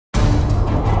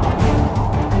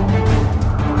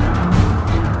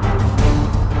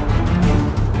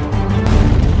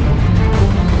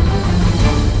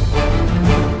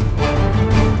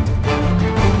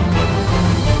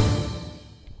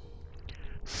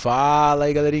Fala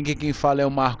aí galerinha, aqui quem fala é o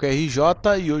Marco RJ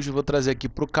e hoje eu vou trazer aqui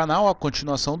pro canal a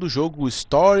continuação do jogo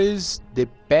Histórias, The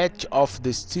Path of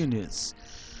Destinies.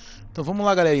 Então vamos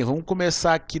lá galerinha, vamos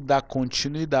começar aqui a dar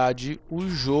continuidade o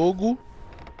jogo.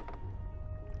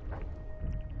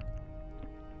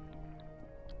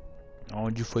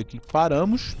 Onde foi que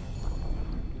paramos?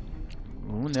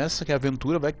 Vamos nessa que a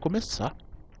aventura vai começar.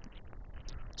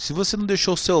 Se você não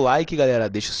deixou o seu like, galera,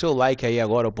 deixa o seu like aí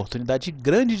agora, oportunidade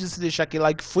grande de se deixar aquele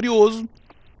like furioso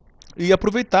e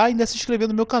aproveitar e ainda se inscrever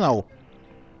no meu canal.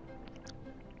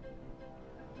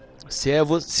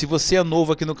 Se você é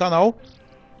novo aqui no canal,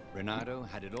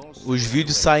 os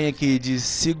vídeos saem aqui de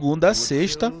segunda a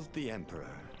sexta.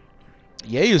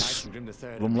 E é isso.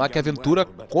 Vamos lá que a aventura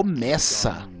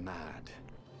começa.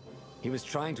 He was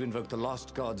trying to invoke the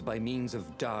lost gods by means of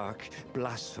dark,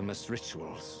 blasphemous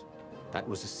rituals. That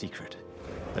was a secret,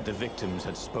 but the victims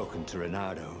had spoken to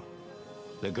Reynardo.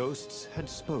 The ghosts had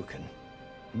spoken.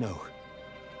 No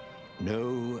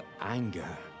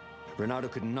anger. Reynardo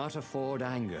could not afford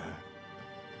anger.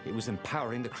 It was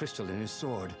empowering the crystal in his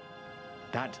sword.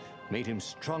 That made him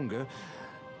stronger,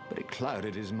 but it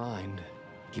clouded his mind.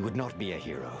 He would not be a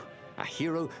hero. A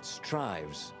hero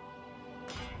strives.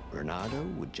 Reynardo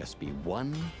would just be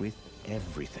one with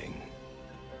everything.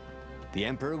 The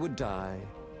Emperor would die,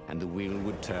 and the wheel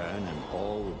would turn, and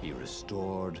all would be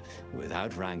restored,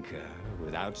 without rancor,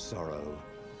 without sorrow,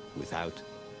 without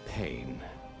pain.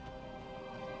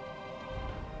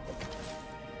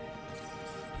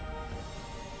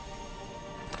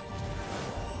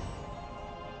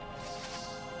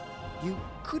 You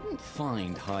couldn't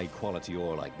find high-quality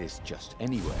ore like this just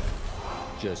anywhere.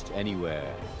 Just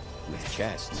anywhere with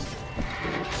chests.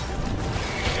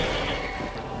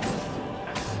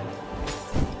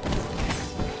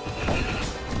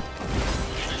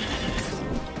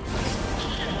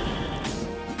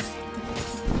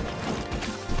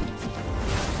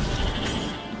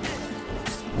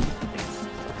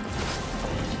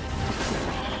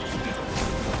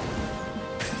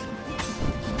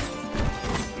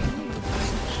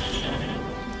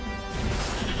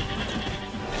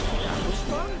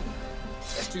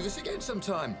 Do this again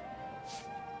sometime.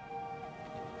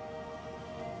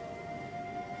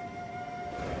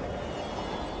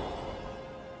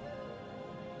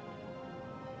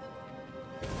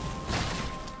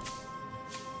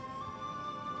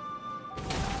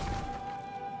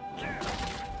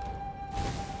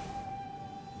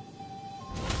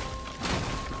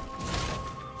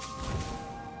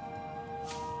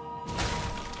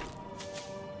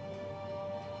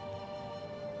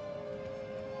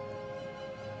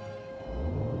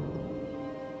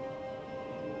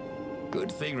 Good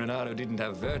thing Reynardo didn't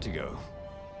have vertigo.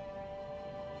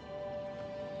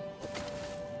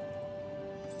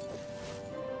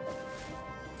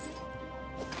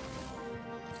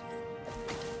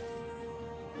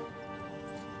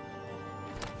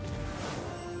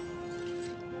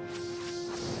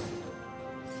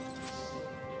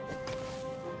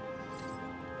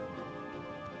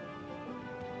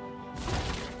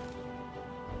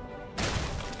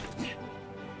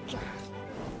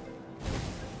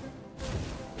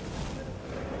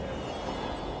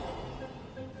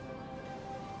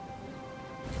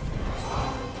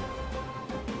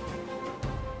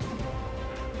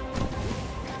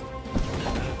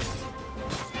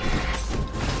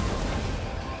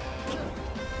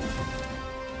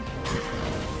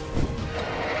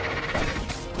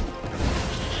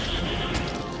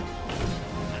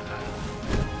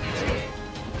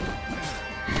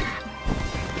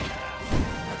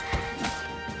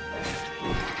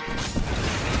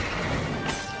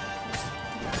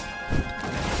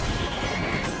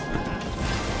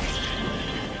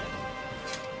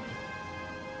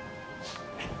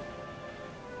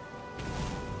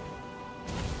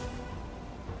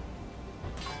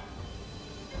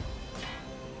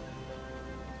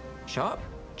 Sharp?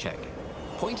 Check.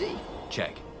 Pointy?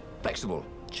 Check. Flexible?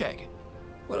 Check.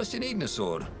 What else do you need in a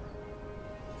sword?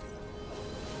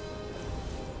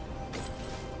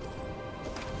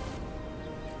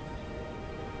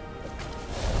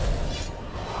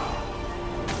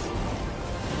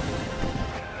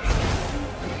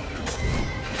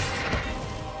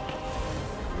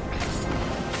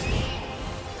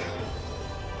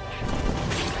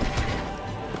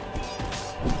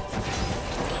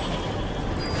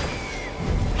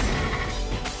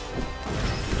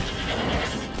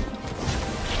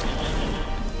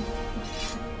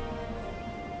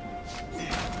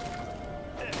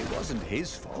 Wasn't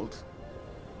his fault.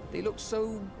 They looked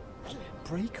so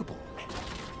breakable.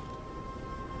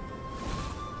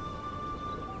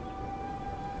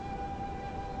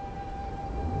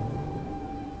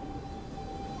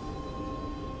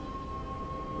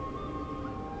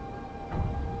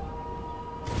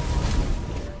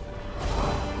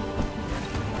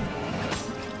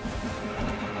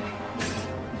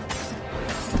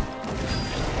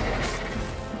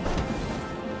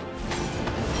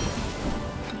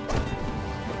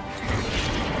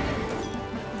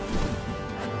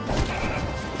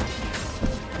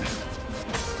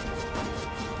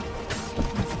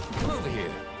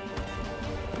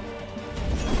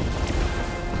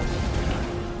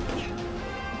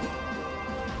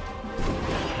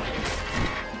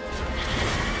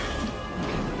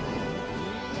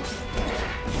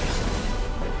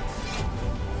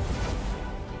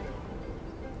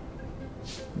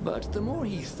 But the more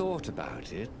he thought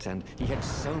about it, and he had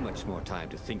so much more time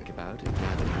to think about it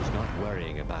now that he was not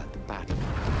worrying about the battle,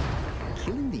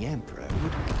 killing the Emperor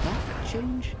would not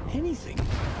change anything.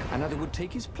 Another would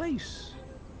take his place.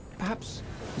 Perhaps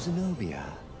Zenobia.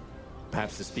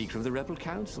 Perhaps the Speaker of the Rebel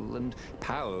Council, and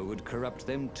power would corrupt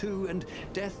them too, and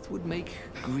death would make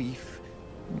grief,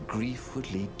 and grief would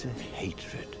lead to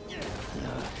hatred.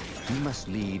 No, he must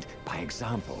lead by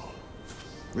example.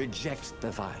 Reject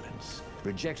the violence.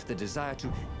 Reject the desire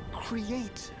to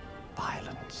create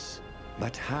violence.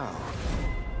 But how?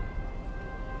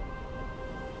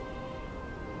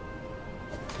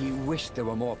 He wished there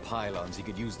were more pylons he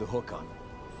could use the hook on.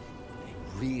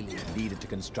 He really needed to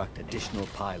construct additional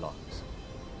pylons.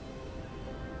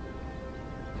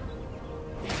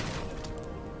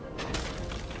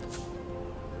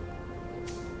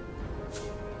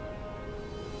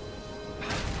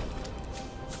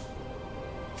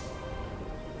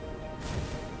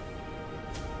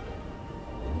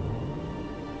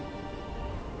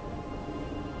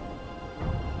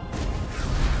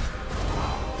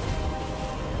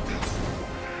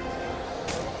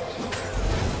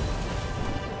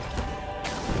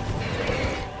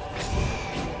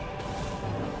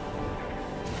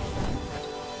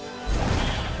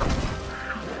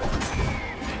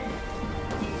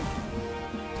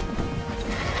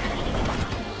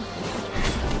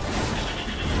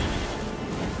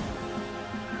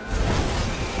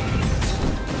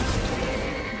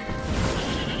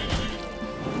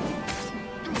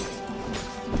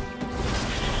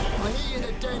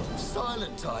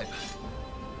 Type.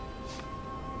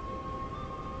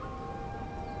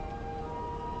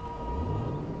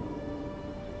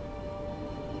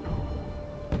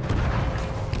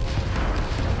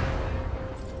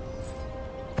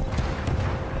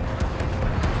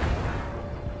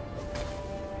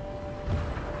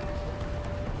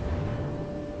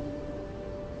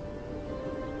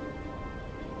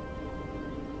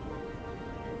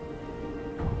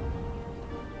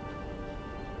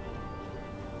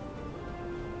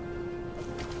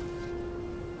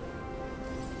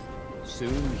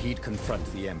 Soon he'd confront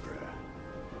the Emperor.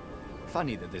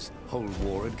 Funny that this whole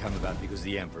war had come about because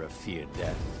the Emperor feared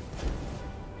death.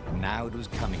 Now it was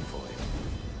coming for him.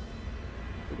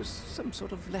 There was some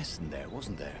sort of lesson there,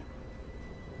 wasn't there?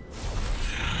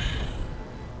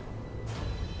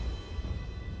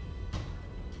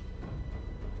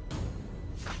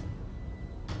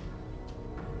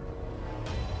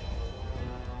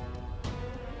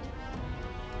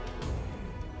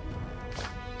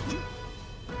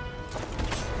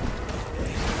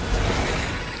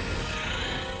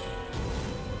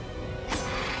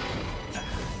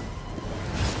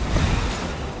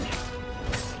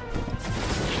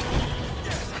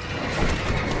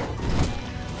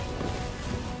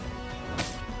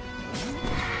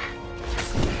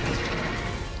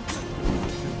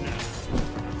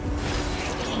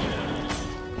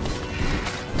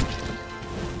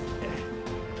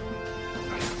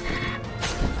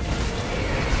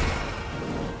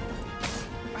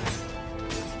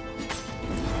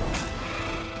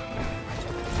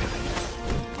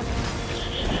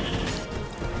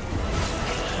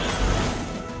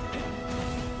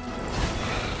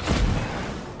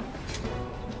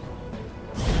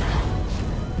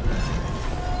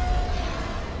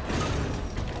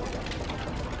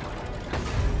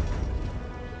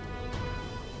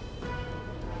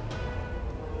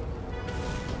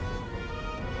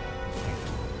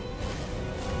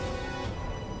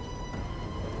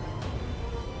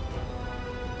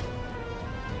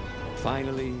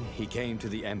 Finally, he came to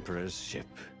the Emperor's ship.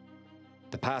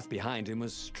 The path behind him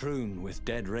was strewn with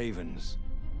dead ravens.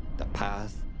 The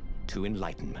path to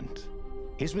enlightenment.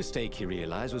 His mistake, he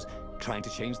realized, was trying to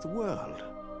change the world.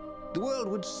 The world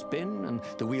would spin and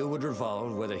the wheel would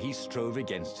revolve whether he strove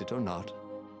against it or not.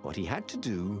 What he had to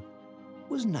do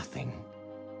was nothing.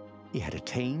 He had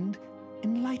attained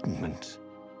enlightenment.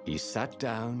 He sat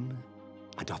down,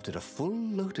 adopted a full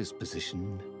lotus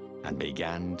position, and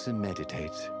began to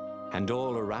meditate. And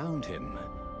all around him,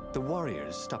 the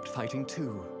warriors stopped fighting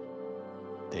too.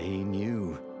 They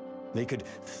knew. They could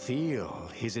feel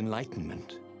his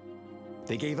enlightenment.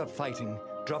 They gave up fighting,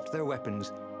 dropped their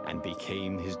weapons, and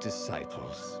became his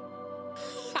disciples.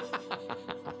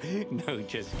 No,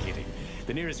 just kidding.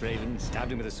 The nearest raven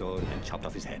stabbed him with a sword and chopped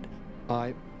off his head.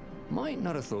 I might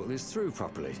not have thought this through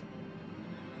properly.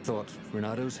 Thought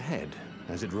Reynardo's head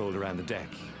as it rolled around the deck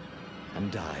and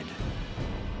died.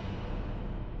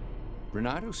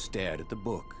 Reynardo stared at the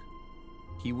book.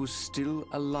 He was still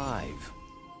alive.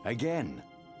 Again.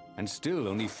 And still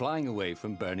only flying away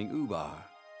from burning Ubar.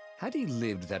 Had he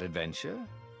lived that adventure?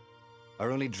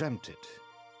 Or only dreamt it?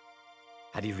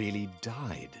 Had he really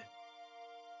died?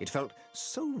 It felt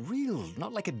so real,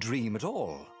 not like a dream at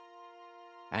all.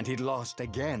 And he'd lost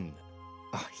again.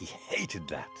 Oh, he hated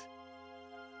that.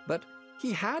 But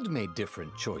he had made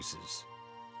different choices.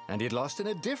 And he'd lost in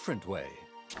a different way.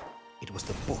 It was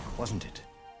the book, wasn't it?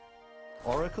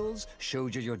 Oracles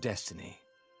showed you your destiny.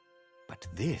 But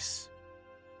this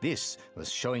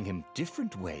was showing him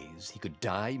different ways he could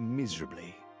die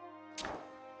miserably.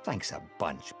 Thanks a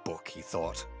bunch, book, he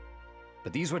thought.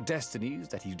 But these were destinies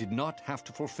that he did not have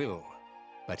to fulfill.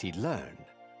 But he'd learned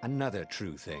another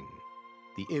true thing.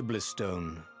 The Iblis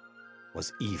Stone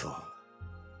was evil.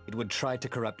 It would try to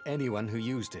corrupt anyone who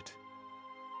used it.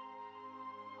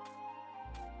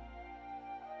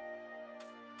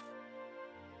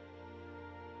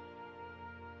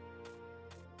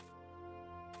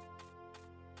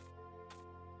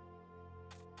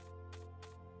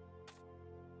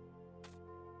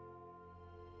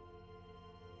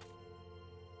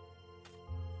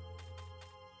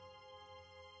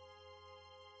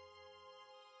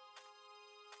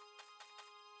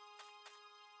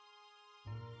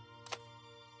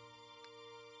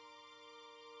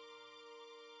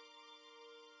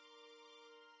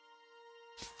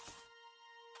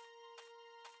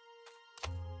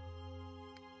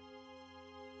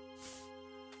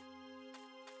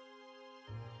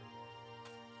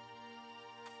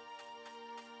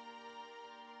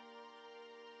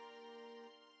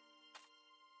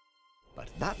 But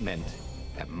that meant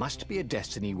there must be a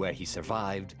destiny where he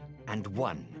survived and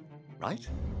won, right?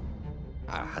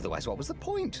 Otherwise, what was the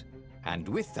point? And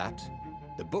with that,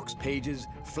 the book's pages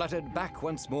fluttered back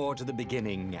once more to the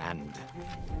beginning, and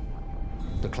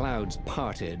the clouds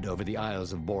parted over the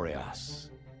Isles of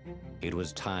Boreas. It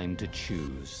was time to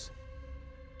choose.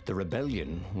 The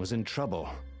rebellion was in trouble.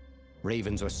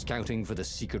 Ravens were scouting for the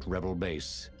secret rebel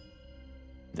base.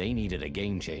 They needed a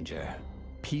game changer.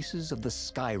 Pieces of the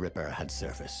Sky Ripper had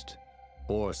surfaced,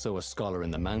 or so a scholar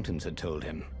in the mountains had told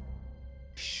him.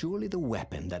 Surely the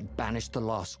weapon that banished the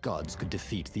lost gods could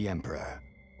defeat the Emperor.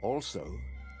 Also,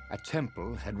 a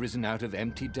temple had risen out of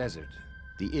empty desert.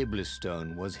 The Iblis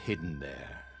Stone was hidden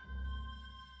there.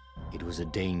 It was a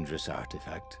dangerous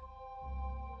artifact.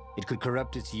 It could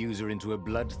corrupt its user into a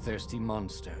bloodthirsty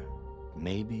monster.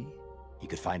 Maybe he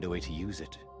could find a way to use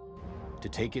it, to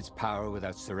take its power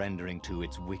without surrendering to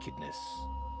its wickedness.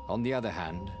 On the other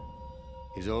hand,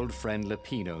 his old friend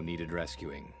Lapino needed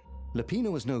rescuing. Lapino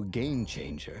was no game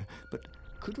changer, but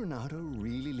could Reynardo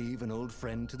really leave an old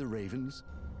friend to the Ravens?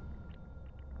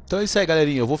 Então é isso aí,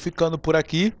 galerinha. Eu vou ficando por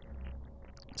aqui.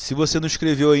 Se você não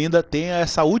inscreveu ainda, tenha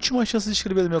essa última chance de se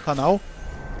inscrever no meu canal.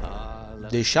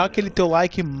 Deixar aquele teu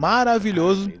like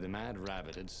maravilhoso.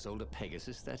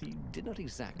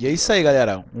 E é isso aí,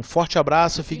 galera. Um forte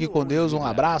abraço, fique com Deus, um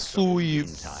abraço e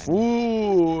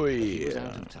fui!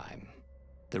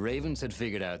 The Ravens had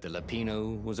figured out that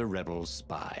Lapino was a rebel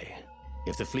spy.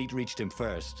 If the fleet reached him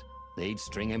first, they'd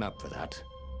string him up for that.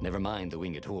 Never mind the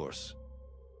winged horse.